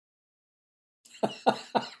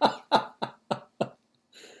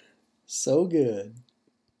So good.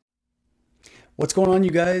 What's going on,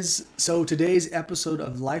 you guys? So, today's episode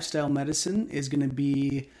of Lifestyle Medicine is going to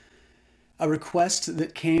be a request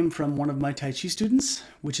that came from one of my Tai Chi students,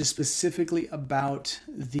 which is specifically about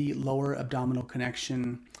the lower abdominal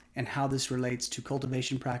connection and how this relates to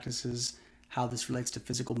cultivation practices, how this relates to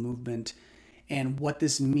physical movement, and what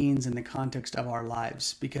this means in the context of our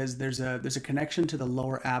lives. Because there's a connection to the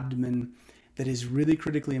lower abdomen that is really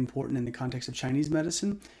critically important in the context of Chinese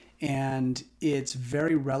medicine, and it's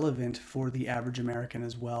very relevant for the average American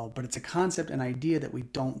as well. But it's a concept, an idea that we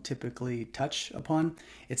don't typically touch upon.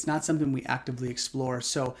 It's not something we actively explore.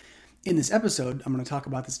 So in this episode, I'm going to talk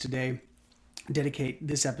about this today, dedicate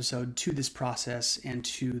this episode to this process and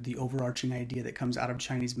to the overarching idea that comes out of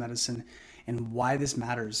Chinese medicine and why this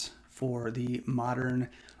matters for the modern,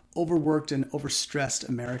 overworked and overstressed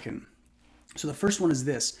American. So the first one is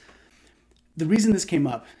this. The reason this came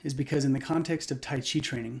up is because in the context of Tai Chi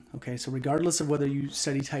training, okay, so regardless of whether you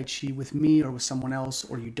study Tai Chi with me or with someone else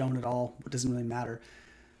or you don't at all, it doesn't really matter.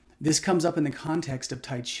 This comes up in the context of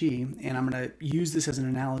Tai Chi, and I'm going to use this as an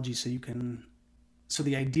analogy so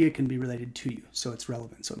the idea can be related to you, so it's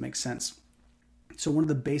relevant, so it makes sense. So one of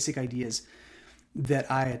the basic ideas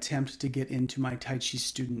that I attempt to get into my Tai Chi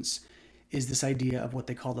students is this idea of what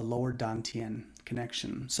they call the lower dantian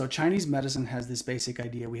connection. So Chinese medicine has this basic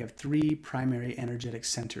idea. We have three primary energetic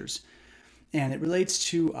centers, and it relates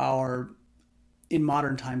to in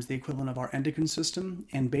modern times, the equivalent of our endocrine system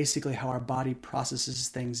and basically how our body processes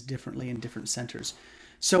things differently in different centers.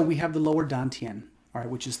 So we have the lower dantian, all right,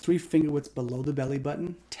 which is 3 finger widths below the belly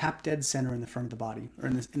button, tap dead center in the front of the body, or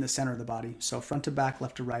in the center of the body. So front to back,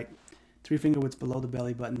 left to right, 3 finger widths below the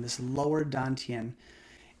belly button. This lower dantian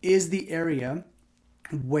is the area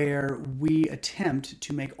where we attempt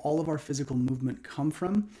to make all of our physical movement come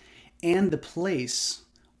from, and the place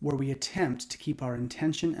where we attempt to keep our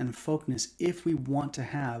intention and focus if we want to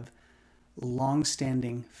have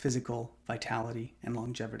long-standing physical vitality and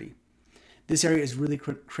longevity. This area is really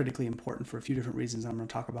critically important for a few different reasons. I'm going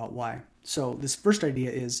to talk about why. So this first idea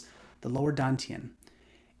is the lower dantian.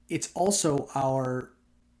 It's also our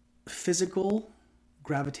physical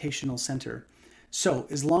gravitational center. So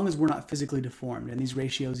as long as we're not physically deformed, and these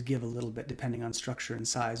ratios give a little bit depending on structure and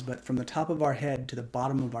size, but from the top of our head to the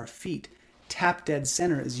bottom of our feet, tap dead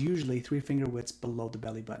center is usually 3 finger widths below the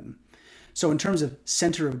belly button. So in terms of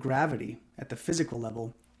center of gravity at the physical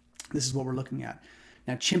level, this is what we're looking at.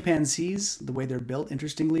 Now chimpanzees, the way they're built,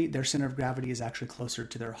 interestingly, their center of gravity is actually closer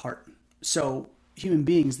to their heart. So human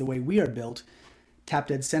beings, the way we are built, tap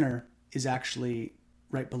dead center is actually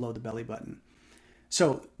right below the belly button.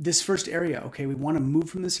 So this first area, okay, we want to move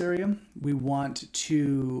from this area. We want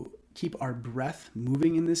to keep our breath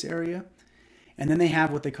moving in this area. And then they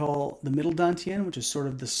have what they call the middle dantian, which is sort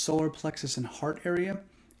of the solar plexus and heart area.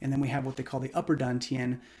 And then we have what they call the upper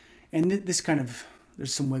dantian. And this kind of,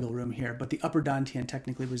 there's some wiggle room here, but the upper dantian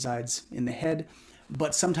technically resides in the head.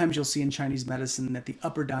 But sometimes you'll see in Chinese medicine that the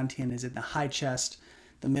upper dantian is in the high chest,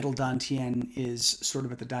 the middle dantian is sort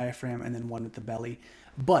of at the diaphragm, and then one at the belly.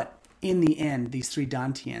 But in the end, these 3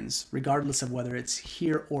 dantians, regardless of whether it's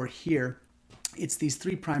here or here, it's these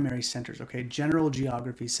 3 primary centers, okay? General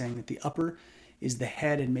geography saying that the upper is the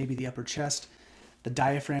head and maybe the upper chest. The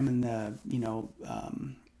diaphragm and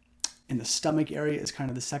in the stomach area is kind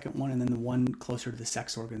of the second one, and then the one closer to the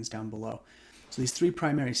sex organs down below. So these 3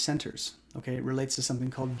 primary centers, okay, it relates to something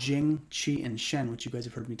called Jing, Qi, and Shen, which you guys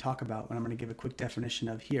have heard me talk about, and I'm going to give a quick definition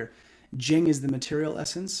of here. Jing is the material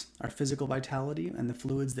essence, our physical vitality, and the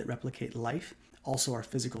fluids that replicate life, also our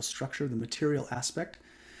physical structure, the material aspect.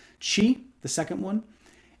 Qi, the second one,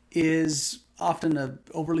 is often an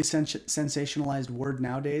overly sensationalized word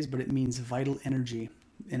nowadays, but it means vital energy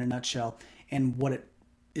in a nutshell. And what it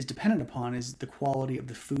is dependent upon is the quality of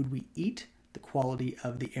the food we eat, the quality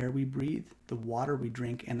of the air we breathe, the water we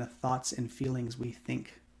drink, and the thoughts and feelings we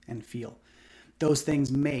think and feel. Those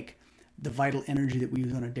things make the vital energy that we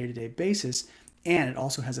use on a day-to-day basis, and it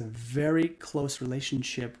also has a very close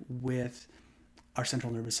relationship with our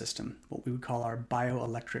central nervous system, what we would call our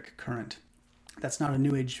bioelectric current. That's not a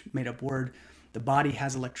new age made-up word. The body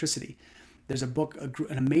has electricity. There's a book,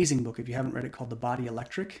 an amazing book, if you haven't read it, called The Body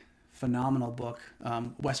Electric. Phenomenal book,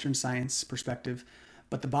 Western science perspective,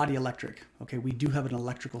 but the body electric, okay, we do have an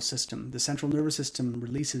electrical system. The central nervous system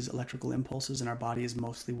releases electrical impulses, and our body is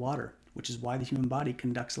mostly water, which is why the human body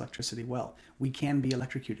conducts electricity well. We can be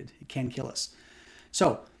electrocuted. It can kill us.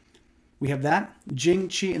 So we have that, Jing,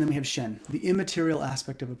 Qi, and then we have Shen, the immaterial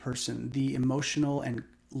aspect of a person, the emotional and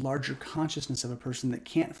larger consciousness of a person that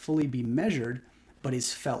can't fully be measured, but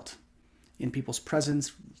is felt. in people's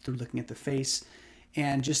presence through looking at the face,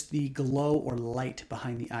 and just the glow or light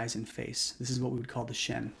behind the eyes and face. This is what we would call the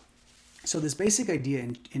Shen. So this basic idea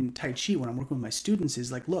in Tai Chi when I'm working with my students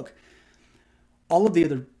is like, look, all of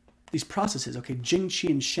these processes, okay, Jing, Qi,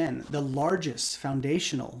 and Shen, the largest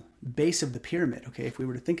foundational base of the pyramid, okay, if we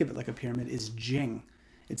were to think of it like a pyramid, is Jing.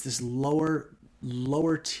 It's this lower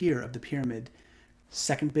tier of the pyramid.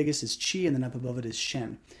 Second biggest is Qi, and then up above it is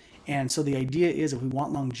Shen. And so the idea is if we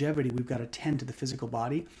want longevity, we've got to tend to the physical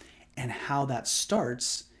body. And how that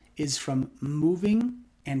starts is from moving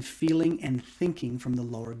and feeling and thinking from the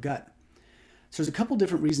lower gut. So there's a couple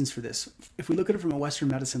different reasons for this. If we look at it from a Western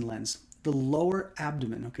medicine lens, the lower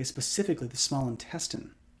abdomen, okay, specifically the small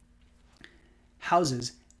intestine,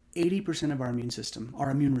 houses 80% of our immune system. Our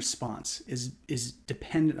immune response is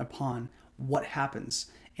dependent upon what happens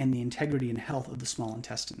and the integrity and health of the small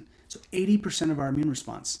intestine. So 80% of our immune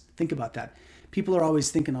response. Think about that. People are always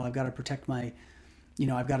thinking, oh, I've got to protect my,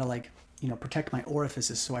 protect my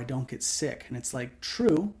orifices so I don't get sick. And it's like,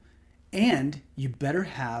 true. And you better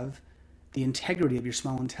have the integrity of your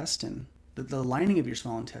small intestine, the lining of your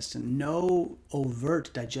small intestine, no overt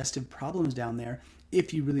digestive problems down there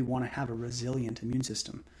if you really want to have a resilient immune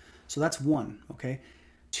system. So that's one, okay?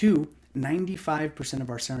 Two, 95% of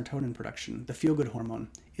our serotonin production, the feel-good hormone,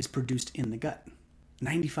 is produced in the gut.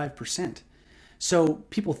 95%. So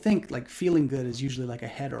people think like feeling good is usually like a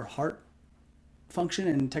head or heart function,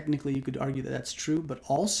 and technically you could argue that that's true, but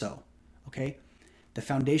also, okay, the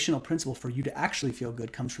foundational principle for you to actually feel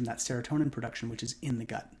good comes from that serotonin production, which is in the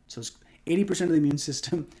gut. So it's 80% of the immune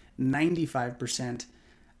system, 95%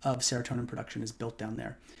 of serotonin production is built down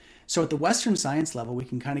there. So at the Western science level, we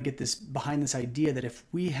can kind of get this behind this idea that if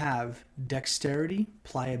we have dexterity,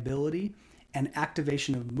 pliability, and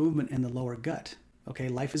activation of movement in the lower gut, okay,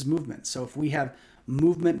 life is movement. So if we have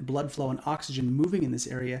movement, blood flow, and oxygen moving in this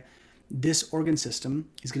area, this organ system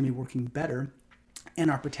is going to be working better, and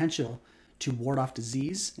our potential to ward off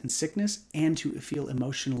disease and sickness and to feel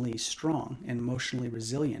emotionally strong and emotionally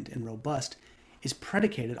resilient and robust is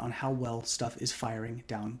predicated on how well stuff is firing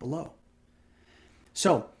down below.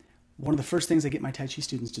 So one of the first things I get my Tai Chi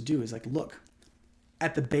students to do is like, look,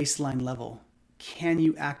 at the baseline level, can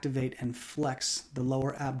you activate and flex the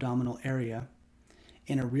lower abdominal area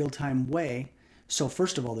in a real-time way? So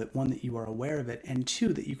first of all, that one, that you are aware of it, and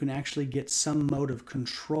two, that you can actually get some mode of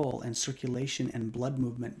control and circulation and blood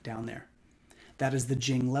movement down there. That is the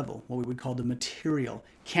Jing level, what we would call the material.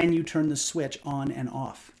 Can you turn the switch on and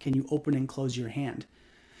off? Can you open and close your hand?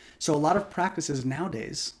 So a lot of practices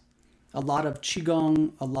nowadays, a lot of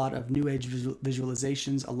Qigong, a lot of New Age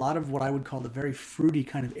visualizations, a lot of what I would call the very fruity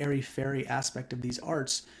kind of airy-fairy aspect of these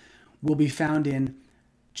arts will be found in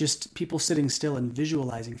just people sitting still and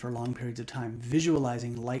visualizing for long periods of time,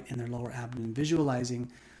 visualizing light in their lower abdomen,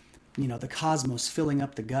 visualizing, the cosmos filling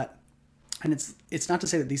up the gut. And it's not to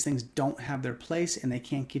say that these things don't have their place and they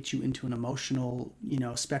can't get you into an emotional,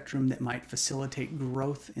 spectrum that might facilitate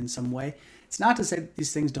growth in some way. It's not to say that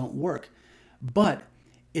these things don't work, but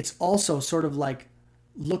it's also sort of like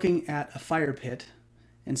looking at a fire pit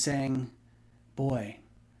and saying, boy,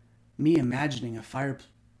 me imagining a fire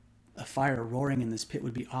roaring in this pit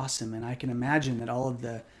would be awesome. And I can imagine that all of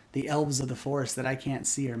the elves of the forest that I can't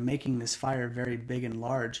see are making this fire very big and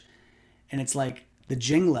large. And it's like the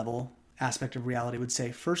Jing level aspect of reality would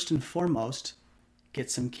say, first and foremost,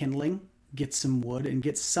 get some kindling, get some wood, and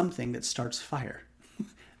get something that starts fire.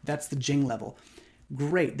 That's the Jing level.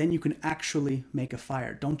 Great, then you can actually make a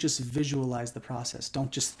fire. Don't just visualize the process.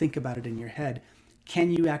 Don't just think about it in your head. Do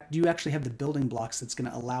you actually have the building blocks that's going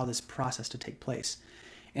to allow this process to take place?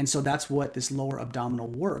 And so that's what this lower abdominal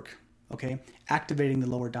work, okay, activating the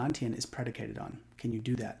lower dantian is predicated on. Can you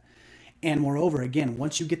do that? And moreover, again,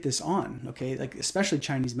 once you get this on, okay, like especially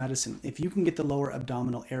Chinese medicine, if you can get the lower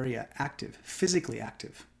abdominal area active, physically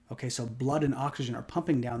active, okay, so blood and oxygen are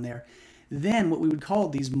pumping down there, then what we would call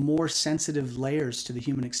these more sensitive layers to the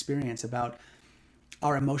human experience about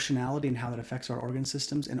our emotionality and how that affects our organ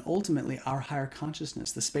systems, and ultimately our higher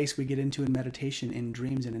consciousness, the space we get into in meditation, in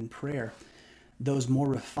dreams, and in prayer, those more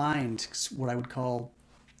refined, what I would call,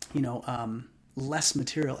 less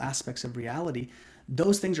material aspects of reality,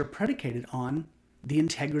 those things are predicated on the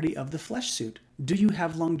integrity of the flesh suit. Do you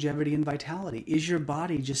have longevity and vitality? Is your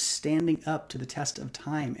body just standing up to the test of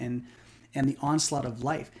time and the onslaught of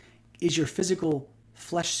life? Is your physical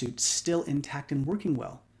flesh suit still intact and working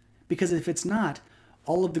well? Because if it's not,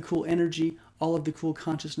 all of the cool energy, all of the cool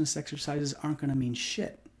consciousness exercises aren't going to mean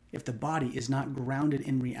shit if the body is not grounded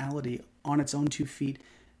in reality on its own 2 feet,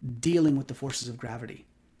 dealing with the forces of gravity.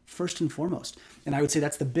 first and foremost. And I would say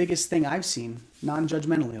that's the biggest thing I've seen,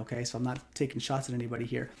 non-judgmentally, okay? So I'm not taking shots at anybody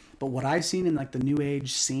here. But what I've seen in like the new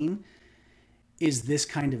age scene is this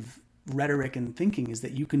kind of rhetoric and thinking, is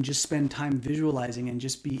that you can just spend time visualizing and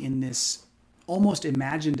just be in this almost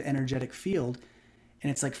imagined energetic field.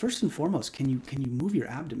 And it's like, first and foremost, can you move your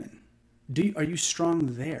abdomen? Are you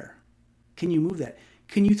strong there? Can you move that?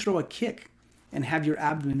 Can you throw a kick and have your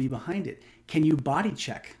abdomen be behind it? Can you body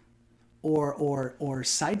check or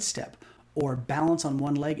sidestep or balance on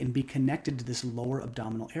one leg and be connected to this lower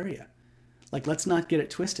abdominal area? Like, let's not get it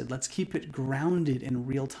twisted. Let's keep it grounded in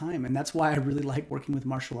real time. And that's why I really like working with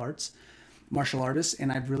martial artists.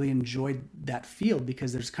 And I've really enjoyed that field,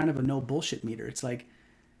 because there's kind of a no bullshit meter. It's like,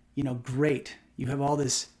 great. You have all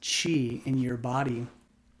this chi in your body,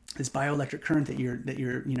 this bioelectric current that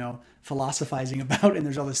you're philosophizing about, and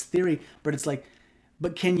there's all this theory, but it's like,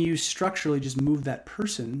 but can you structurally just move that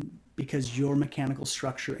person because your mechanical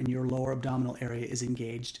structure and your lower abdominal area is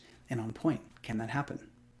engaged and on point? Can that happen?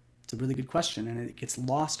 It's a really good question, and it gets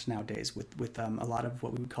lost nowadays with a lot of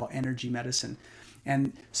what we would call energy medicine.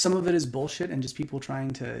 And some of it is bullshit and just people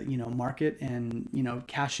trying to, market and,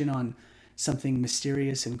 cash in on something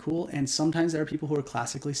mysterious and cool. And sometimes there are people who are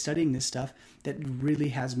classically studying this stuff that really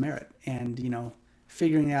has merit. And,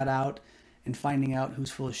 figuring that out and finding out who's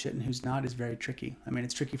full of shit and who's not is very tricky. I mean,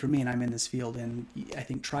 it's tricky for me, and I'm in this field. And I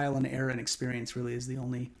think trial and error and experience really is the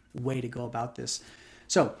only way to go about this.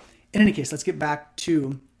 So in any case, let's get back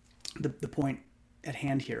to the point at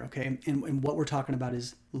hand here, okay? And what we're talking about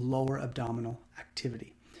is lower abdominal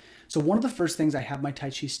activity. So one of the first things I have my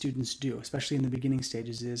Tai Chi students do, especially in the beginning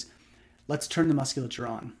stages, is let's turn the musculature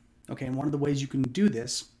on, okay? And one of the ways you can do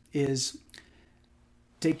this is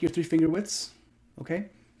take your 3 finger widths, okay?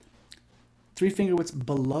 3 finger widths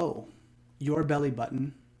below your belly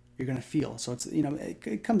button, you're gonna feel. So it's,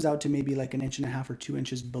 it comes out to maybe like 1.5 inches or 2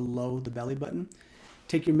 inches below the belly button.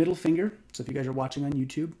 Take your middle finger. So if you guys are watching on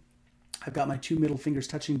YouTube, I've got my 2 middle fingers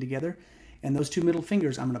touching together, and those 2 middle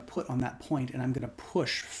fingers I'm going to put on that point, and I'm going to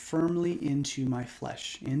push firmly into my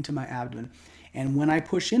flesh, into my abdomen. And when I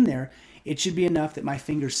push in there, it should be enough that my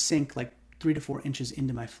fingers sink like 3 to 4 inches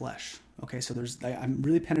into my flesh. Okay, so I'm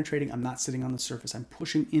really penetrating. I'm not sitting on the surface. I'm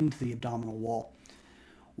pushing into the abdominal wall.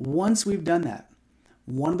 Once we've done that,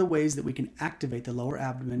 one of the ways that we can activate the lower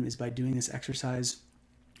abdomen is by doing this exercise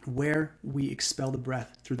where we expel the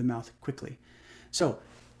breath through the mouth quickly. So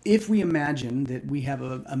if we imagine that we have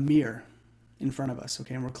a mirror in front of us,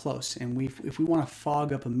 okay, and we're close, and if we want to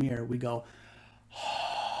fog up a mirror, we go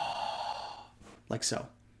like so.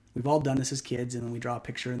 We've all done this as kids, and then we draw a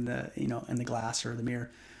picture in the glass or the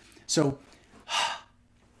mirror. So,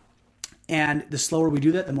 and the slower we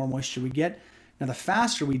do that, the more moisture we get. Now, the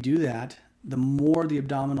faster we do that, the more the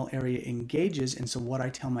abdominal area engages. And so what I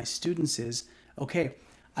tell my students is, okay,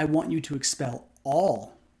 I want you to expel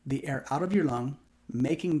all the air out of your lung,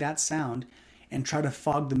 making that sound, and try to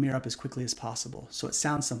fog the mirror up as quickly as possible. So it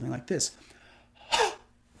sounds something like this.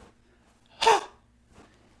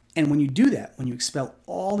 And when you do that, when you expel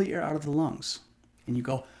all the air out of the lungs and you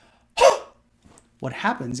go, what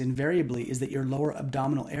happens invariably is that your lower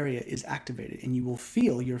abdominal area is activated, and you will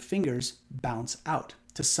feel your fingers bounce out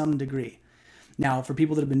to some degree. Now, for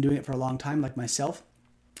people that have been doing it for a long time, like myself,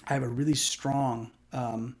 I have a really strong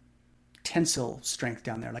tensile strength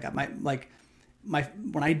down there.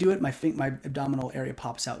 When I do it, my abdominal area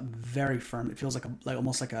pops out very firm. It feels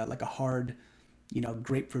almost like a hard,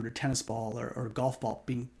 grapefruit or tennis ball or golf ball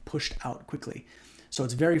being pushed out quickly. So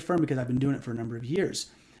it's very firm because I've been doing it for a number of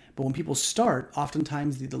years. But when people start,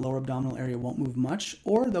 oftentimes the lower abdominal area won't move much,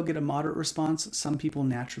 or they'll get a moderate response. Some people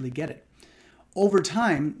naturally get it. Over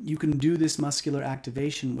time, you can do this muscular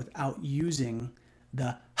activation without using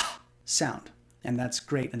the sound. And that's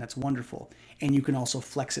great, and that's wonderful. And you can also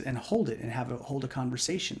flex it and hold it and hold a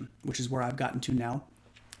conversation, which is where I've gotten to now.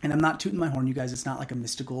 And I'm not tooting my horn, you guys. It's not like a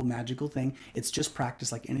mystical, magical thing. It's just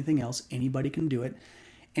practice like anything else. Anybody can do it.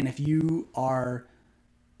 And if you are,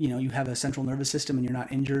 you have a central nervous system and you're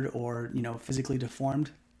not injured or, physically deformed,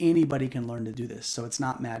 anybody can learn to do this. So it's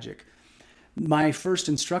not magic. My first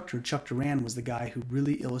instructor, Chuck Duran, was the guy who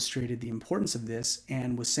really illustrated the importance of this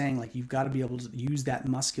and was saying, like, you've got to be able to use that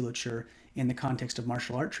musculature in the context of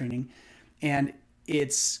martial art training. And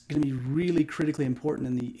it's going to be really critically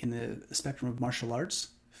important in the spectrum of martial arts,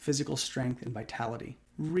 physical strength and vitality.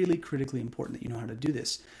 Really critically important that you know how to do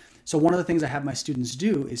this. So one of the things I have my students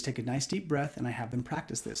do is take a nice deep breath, and I have them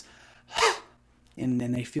practice this. And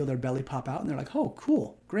then they feel their belly pop out, and they're like, oh,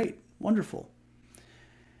 cool, great, wonderful.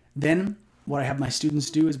 Then what I have my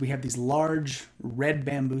students do is we have these large red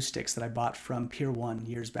bamboo sticks that I bought from Pier 1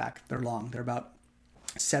 years back. They're long. They're about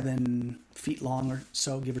 7 feet long or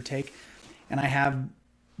so, give or take. And I have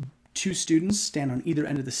 2 students stand on either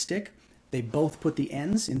end of the stick. They both put the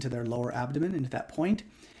ends into their lower abdomen, into that point,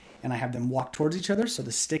 and I have them walk towards each other. So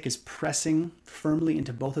the stick is pressing firmly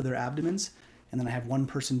into both of their abdomens. And then I have one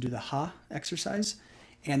person do the ha exercise,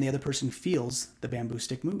 and the other person feels the bamboo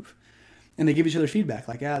stick move. And they give each other feedback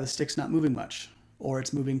like, the stick's not moving much, or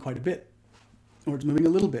it's moving quite a bit, or it's moving a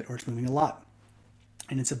little bit, or it's moving a lot.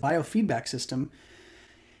 And it's a biofeedback system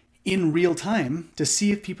in real time to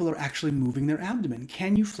see if people are actually moving their abdomen.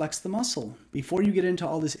 Can you flex the muscle? Before you get into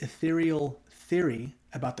all this ethereal theory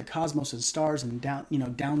about the cosmos and stars and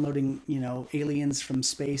downloading, aliens from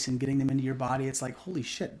space and getting them into your body, it's like, holy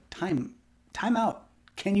shit, time out.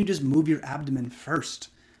 Can you just move your abdomen first?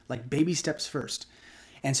 Like baby steps first.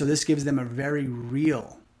 And so this gives them a very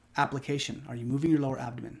real application. Are you moving your lower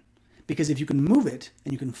abdomen? Because if you can move it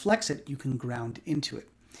and you can flex it, you can ground into it.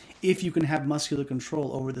 If you can have muscular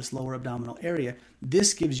control over this lower abdominal area,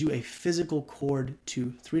 this gives you a physical cord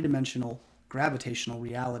to three-dimensional gravitational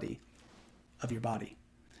reality of your body.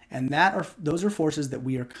 And those are forces that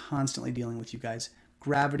we are constantly dealing with, you guys.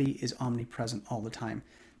 Gravity is omnipresent all the time.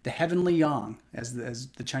 The heavenly yang, as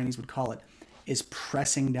the Chinese would call it, is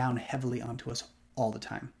pressing down heavily onto us all the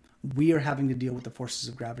time. We are having to deal with the forces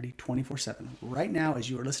of gravity 24/7. Right now, as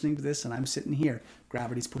you are listening to this and I'm sitting here,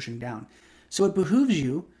 gravity's pushing down. So it behooves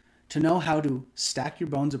you to know how to stack your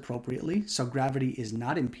bones appropriately so gravity is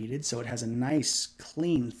not impeded, so it has a nice,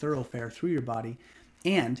 clean thoroughfare through your body,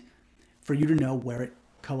 and for you to know where it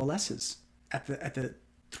coalesces at the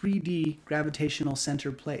 3D gravitational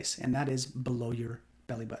center place, and that is below your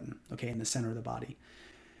belly button, okay, in the center of the body.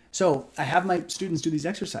 So I have my students do these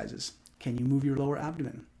exercises. Can you move your lower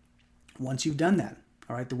abdomen? Once you've done that,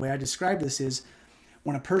 all right, the way I describe this is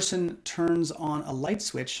when a person turns on a light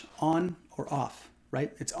switch, on or off,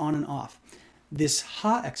 right? It's on and off. This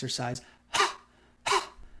ha exercise,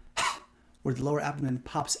 where the lower abdomen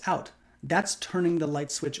pops out, that's turning the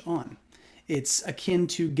light switch on. It's akin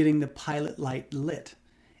to getting the pilot light lit.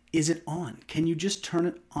 Is it on? Can you just turn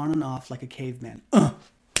it on and off like a caveman?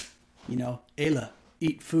 Ayla,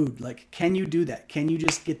 eat food. Like, can you do that? Can you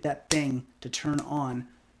just get that thing to turn on,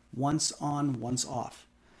 once off?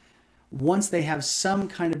 Once they have some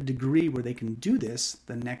kind of degree where they can do this,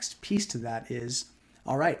 the next piece to that is,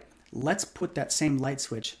 all right, let's put that same light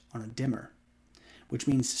switch on a dimmer, which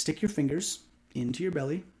means stick your fingers into your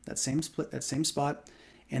belly, that same spot,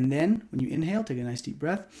 and then when you inhale, take a nice deep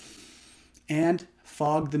breath, and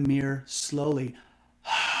fog the mirror slowly.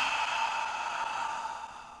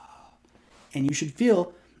 And you should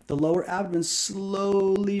feel the lower abdomen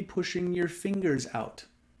slowly pushing your fingers out.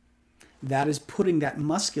 That is putting that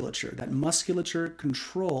musculature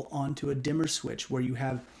control onto a dimmer switch where you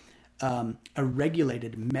have a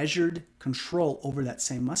regulated, measured control over that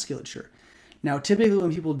same musculature. Now, typically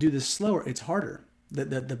when people do this slower, it's harder.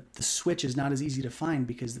 The switch is not as easy to find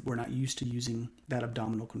because we're not used to using that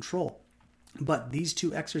abdominal control. But these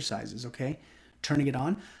 2 exercises, okay, turning it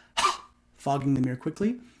on, fogging the mirror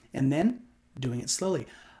quickly, and then doing it slowly,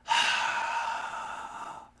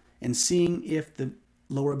 and seeing if the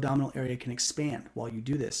lower abdominal area can expand while you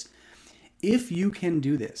do this. If you can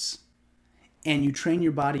do this and you train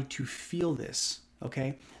your body to feel this,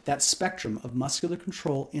 okay, that spectrum of muscular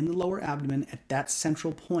control in the lower abdomen at that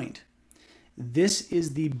central point, this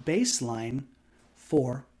is the baseline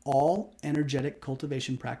for all energetic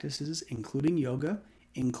cultivation practices, including yoga,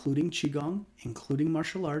 including qigong, including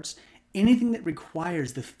martial arts. Anything that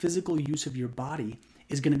requires the physical use of your body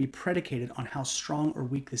is going to be predicated on how strong or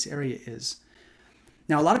weak this area is.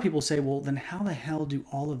 Now, a lot of people say, well, then how the hell do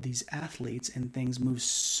all of these athletes and things move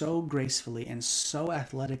so gracefully and so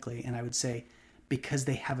athletically? And I would say, because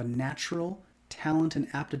they have a natural talent and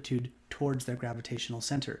aptitude towards their gravitational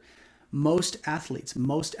center. Most athletes,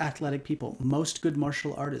 most athletic people, most good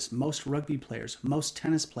martial artists, most rugby players, most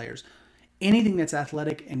tennis players, anything that's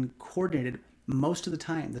athletic and coordinated, most of the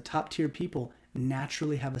time, the top tier people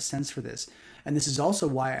naturally have a sense for this. And this is also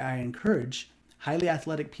why I encourage highly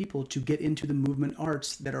athletic people to get into the movement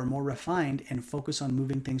arts that are more refined and focus on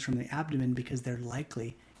moving things from the abdomen because they're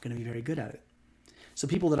likely going to be very good at it. So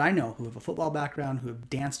people that I know who have a football background, who have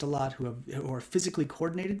danced a lot, who are physically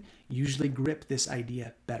coordinated, usually grip this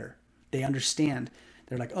idea better. They understand.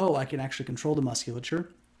 They're like, oh, I can actually control the musculature.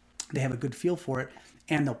 They have a good feel for it,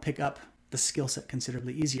 and they'll pick up the skill set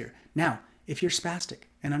considerably easier. Now, if you're spastic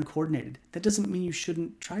and uncoordinated, that doesn't mean you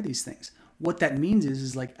shouldn't try these things. What that means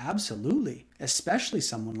is like, absolutely, especially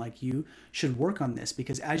someone like you should work on this,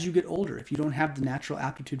 because as you get older, if you don't have the natural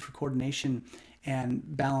aptitude for coordination and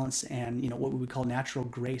balance and, what we would call natural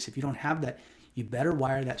grace, if you don't have that, You better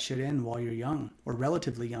wire that shit in while you're young or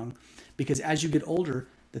relatively young, because as you get older,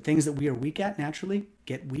 the things that we are weak at naturally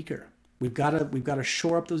get weaker. We've got to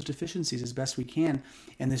shore up those deficiencies as best we can,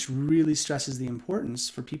 and this really stresses the importance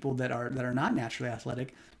for people that are not naturally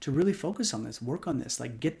athletic to really focus on this, work on this,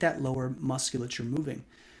 like get that lower musculature moving.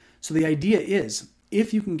 So the idea is,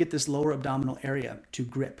 if you can get this lower abdominal area to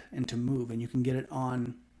grip and to move, and you can get it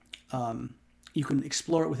on, you can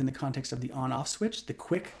explore it within the context of the on-off switch, the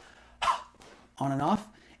quick on and off,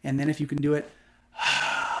 and then if you can do it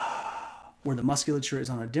where the musculature is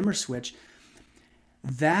on a dimmer switch,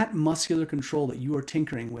 that muscular control that you are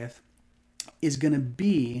tinkering with is going to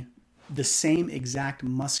be the same exact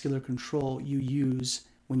muscular control you use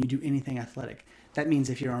when you do anything athletic. That means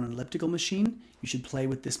if you're on an elliptical machine, you should play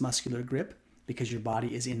with this muscular grip because your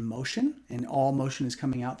body is in motion and all motion is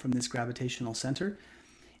coming out from this gravitational center.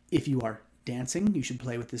 If you are dancing, you should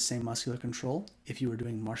play with this same muscular control. If you are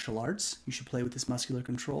doing martial arts, you should play with this muscular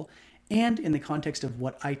control. And in the context of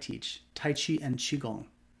what I teach, Tai Chi and Qigong,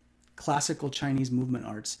 classical Chinese movement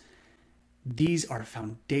arts, these are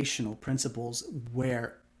foundational principles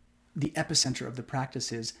where the epicenter of the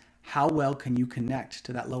practice is how well can you connect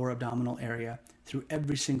to that lower abdominal area through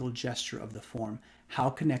every single gesture of the form. How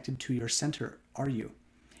connected to your center are you?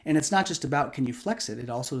 And it's not just about can you flex it, it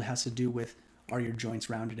also has to do with, are your joints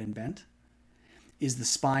rounded and bent? Is the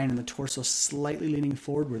spine and the torso slightly leaning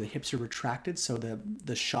forward where the hips are retracted, so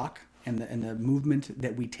the shock and the movement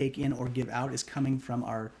that we take in or give out is coming from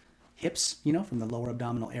our hips, from the lower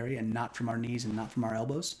abdominal area and not from our knees and not from our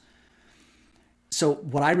elbows. So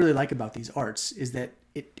what I really like about these arts is that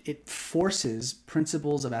it forces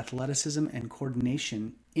principles of athleticism and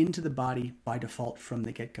coordination into the body by default from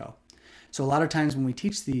the get-go. So a lot of times when we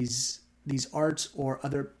teach these arts or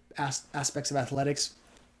other aspects of athletics,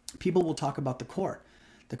 people will talk about the core.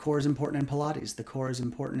 The core is important in Pilates. The core is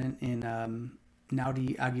important in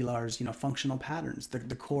Naudi Aguilar's functional patterns.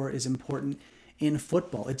 The core is important in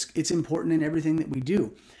football. It's important in everything that we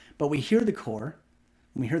do. But we hear the core,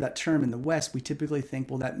 when we hear that term in the West, we typically think,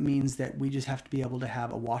 well, that means that we just have to be able to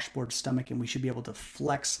have a washboard stomach and we should be able to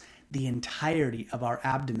flex the entirety of our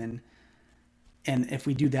abdomen. And if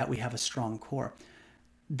we do that, we have a strong core.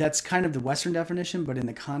 That's kind of the Western definition, but in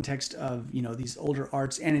the context of, these older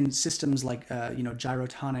arts and in systems like,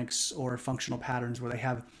 gyrotonics or functional patterns where they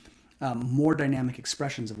have more dynamic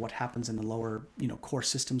expressions of what happens in the lower, core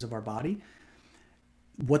systems of our body,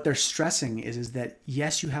 what they're stressing is that,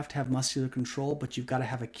 yes, you have to have muscular control, but you've got to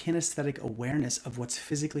have a kinesthetic awareness of what's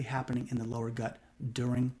physically happening in the lower gut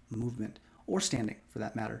during movement or standing for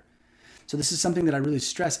that matter. So this is something that I really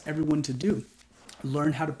stress everyone to do.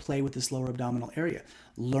 Learn how to play with this lower abdominal area.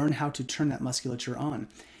 Learn how to turn that musculature on.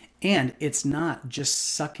 And it's not just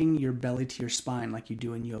sucking your belly to your spine like you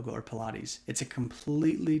do in yoga or Pilates. It's a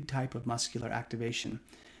completely type of muscular activation.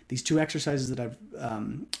 These two exercises that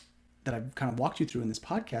I've kind of walked you through in this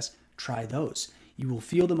podcast, try those. You will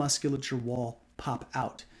feel the musculature wall pop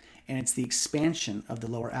out. And it's the expansion of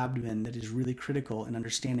the lower abdomen that is really critical in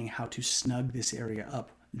understanding how to snug this area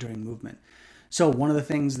up during movement. So one of the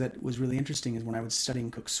things that was really interesting is when I was studying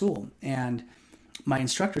Kuk Sul, and my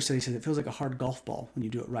instructor said, he said, it feels like a hard golf ball when you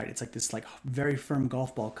do it right. It's like this very firm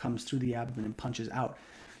golf ball comes through the abdomen and punches out.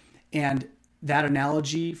 And that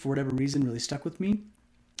analogy, for whatever reason, really stuck with me.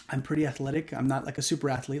 I'm pretty athletic. I'm not like a super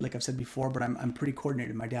athlete, like I've said before, but I'm pretty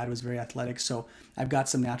coordinated. My dad was very athletic, so I've got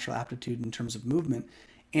some natural aptitude in terms of movement.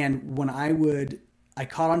 And when I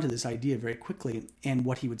caught on to this idea very quickly, and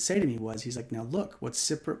what he would say to me was, he's like, now look, what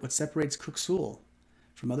separates Kuk Sul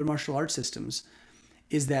from other martial arts systems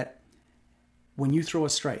is that when you throw a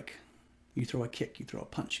strike, you throw a kick, you throw a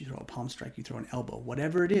punch, you throw a palm strike, you throw an elbow,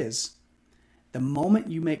 whatever it is, the moment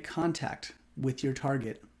you make contact with your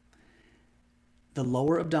target, the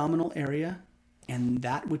lower abdominal area and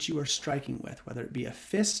that which you are striking with, whether it be a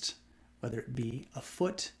fist, whether it be a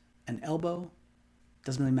foot, an elbow,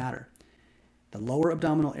 doesn't really matter. The lower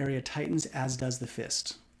abdominal area tightens, as does the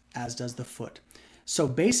fist, as does the foot. So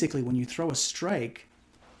basically, when you throw a strike,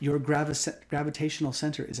 your gravitational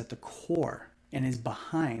center is at the core and is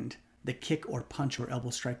behind the kick or punch or elbow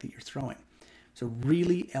strike that you're throwing. It's a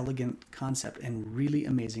really elegant concept and really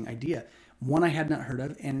amazing idea. One I had not heard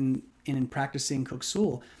of, and in practicing Kuk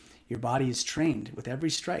Sul, your body is trained with every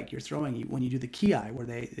strike you're throwing. When you do the ki, where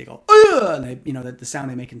they go, and they, the sound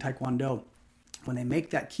they make in Taekwondo, when they make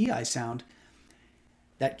that ki sound,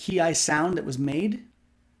 that was made,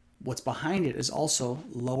 what's behind it is also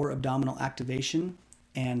lower abdominal activation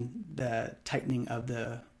and the tightening of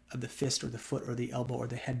the fist or the foot or the elbow or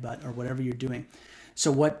the headbutt or whatever you're doing.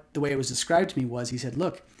 So the way it was described to me was, he said,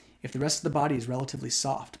 look, if the rest of the body is relatively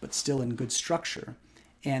soft but still in good structure,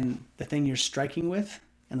 and the thing you're striking with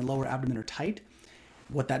and the lower abdomen are tight,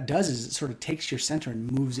 what that does is it sort of takes your center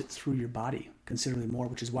and moves it through your body considerably more,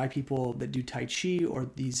 which is why people that do Tai Chi or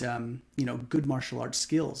these, good martial arts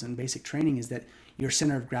skills and basic training is that your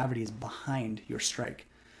center of gravity is behind your strike.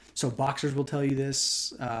 So boxers will tell you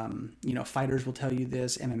this, fighters will tell you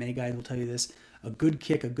this, MMA guys will tell you this. A good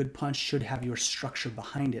kick, a good punch should have your structure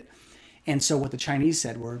behind it. And so what the Chinese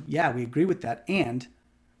said were, yeah, we agree with that. And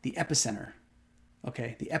the epicenter,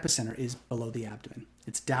 okay, the epicenter is below the abdomen.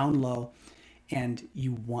 It's down low, and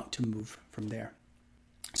you want to move from there.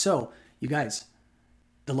 So, you guys,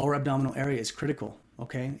 the lower abdominal area is critical,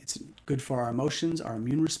 okay? It's good for our emotions, our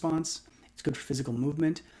immune response. It's good for physical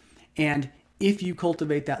movement. And if you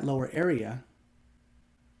cultivate that lower area,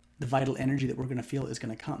 the vital energy that we're going to feel is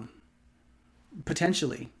going to come.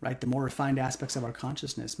 Potentially, right? The more refined aspects of our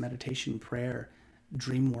consciousness, meditation, prayer,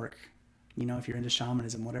 dream work, if you're into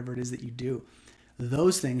shamanism, whatever it is that you do,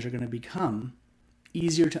 those things are going to become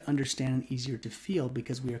easier to understand and easier to feel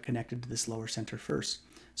because we are connected to this lower center first.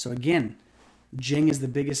 So again, Jing is the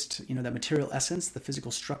biggest, that material essence, the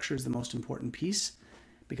physical structure is the most important piece,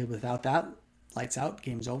 because without that, lights out,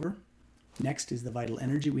 game's over. Next is the vital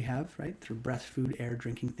energy we have, right? Through breath, food, air,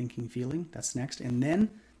 drinking, thinking, feeling. That's next. And then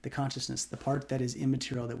the consciousness, the part that is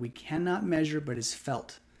immaterial, that we cannot measure, but is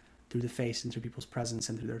felt through the face and through people's presence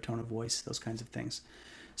and through their tone of voice, those kinds of things.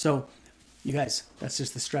 So you guys, that's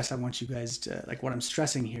just the stress I want you guys to, what I'm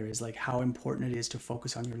stressing here is how important it is to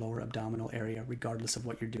focus on your lower abdominal area, regardless of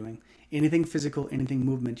what you're doing. Anything physical, anything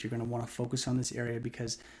movement, you're going to want to focus on this area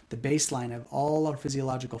because the baseline of all our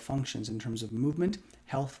physiological functions in terms of movement,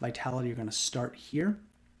 health, vitality are going to start here.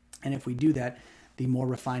 And if we do that, the more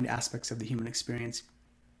refined aspects of the human experience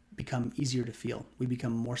become easier to feel. We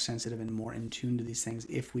become more sensitive and more in tune to these things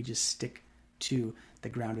if we just stick to the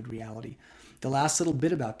grounded reality. The last little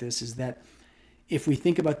bit about this is that if we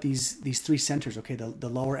think about these three centers, okay, the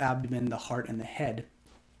lower abdomen, the heart, and the head,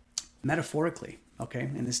 metaphorically, okay,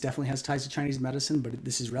 and this definitely has ties to Chinese medicine, but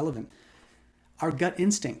this is relevant. Our gut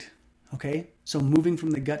instinct, okay, so moving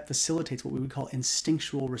from the gut facilitates what we would call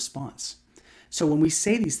instinctual response. So when we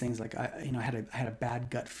say these things I had a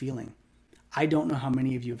bad gut feeling, I don't know how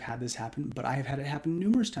many of you have had this happen, but I have had it happen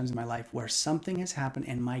numerous times in my life where something has happened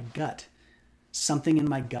and something in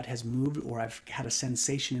my gut has moved, or I've had a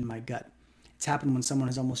sensation in my gut. It's happened when someone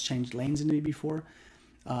has almost changed lanes into me before.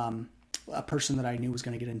 A person that I knew was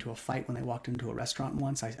going to get into a fight when they walked into a restaurant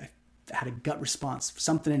once. I had a gut response,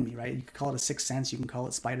 something in me, right? You can call it a sixth sense, you can call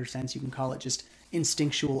it spider sense, you can call it just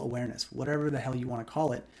instinctual awareness, whatever the hell you want to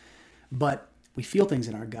call it. But we feel things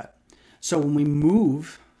in our gut. So when we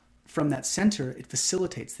move from that center, it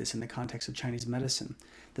facilitates this in the context of Chinese medicine.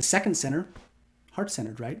 The second center,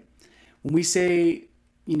 heart-centered, right? When we say,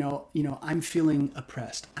 I'm feeling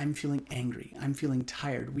oppressed, I'm feeling angry, I'm feeling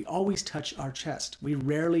tired, we always touch our chest. We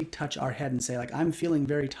rarely touch our head and say, I'm feeling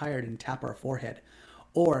very tired and tap our forehead.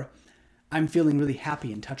 Or, I'm feeling really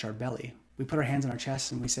happy and touch our belly. We put our hands on our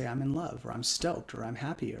chest and we say, I'm in love, or I'm stoked, or I'm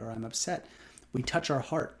happy, or I'm upset. We touch our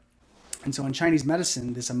heart. And so in Chinese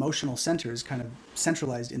medicine, this emotional center is kind of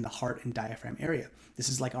centralized in the heart and diaphragm area. This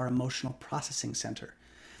is like our emotional processing center.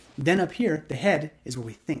 Then up here, the head is where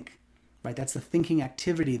we think. Right, that's the thinking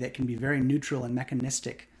activity that can be very neutral and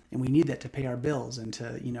mechanistic, and we need that to pay our bills and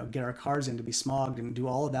to get our cars in, to be smogged and do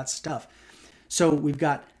all of that stuff. So we've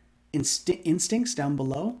got instincts down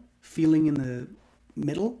below, feeling in the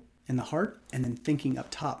middle, in the heart, and then thinking up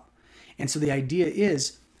top. And so the idea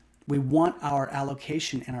is we want our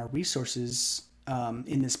allocation and our resources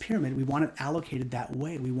in this pyramid, we want it allocated that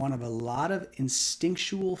way. We want a lot of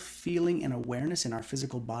instinctual feeling and awareness in our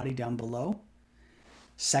physical body down below.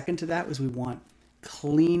 Second to that is we want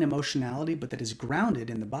clean emotionality, but that is grounded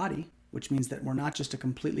in the body, which means that we're not just a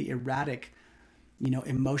completely erratic,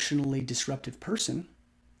 emotionally disruptive person.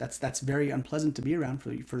 That's very unpleasant to be around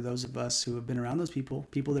for those of us who have been around those people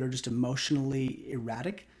that are just emotionally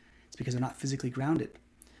erratic. It's because they're not physically grounded.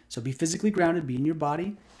 So be physically grounded, be in your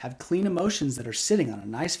body, have clean emotions that are sitting on a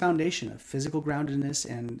nice foundation of physical groundedness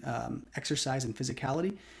and exercise and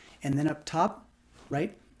physicality. And then up top,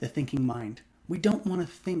 right, the thinking mind. We don't want to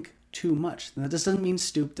think too much. Now, this doesn't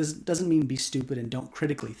mean be stupid and don't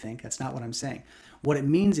critically think. That's not what I'm saying. What it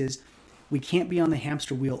means is we can't be on the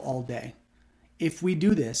hamster wheel all day. If we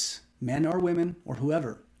do this, men or women or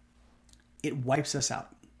whoever, it wipes us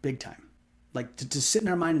out big time. To sit in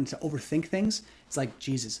our mind and to overthink things, it's like,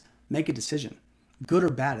 Jesus, make a decision. Good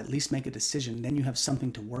or bad, at least make a decision. Then you have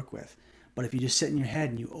something to work with. But if you just sit in your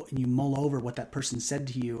head and you mull over what that person said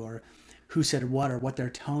to you, or who said what, or what their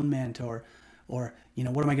tone meant, or what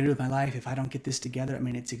am I going to do with my life if I don't get this together? I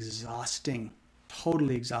mean, it's exhausting,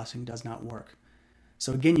 totally exhausting, does not work.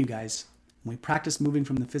 So again, you guys, when we practice moving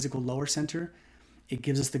from the physical lower center, it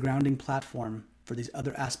gives us the grounding platform for these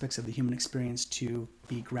other aspects of the human experience to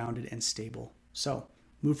be grounded and stable. So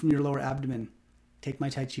move from your lower abdomen, take my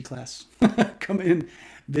Tai Chi class, come in,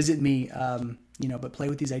 visit me, but play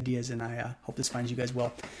with these ideas, and I hope this finds you guys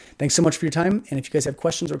well. Thanks so much for your time, and if you guys have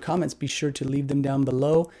questions or comments, be sure to leave them down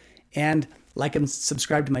below, and like and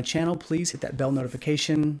subscribe to my channel. Please hit that bell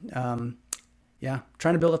notification.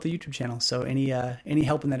 Trying to build up the YouTube channel, so any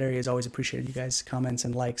help in that area is always appreciated. You guys' comments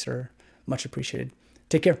and likes are much appreciated.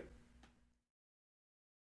 Take care.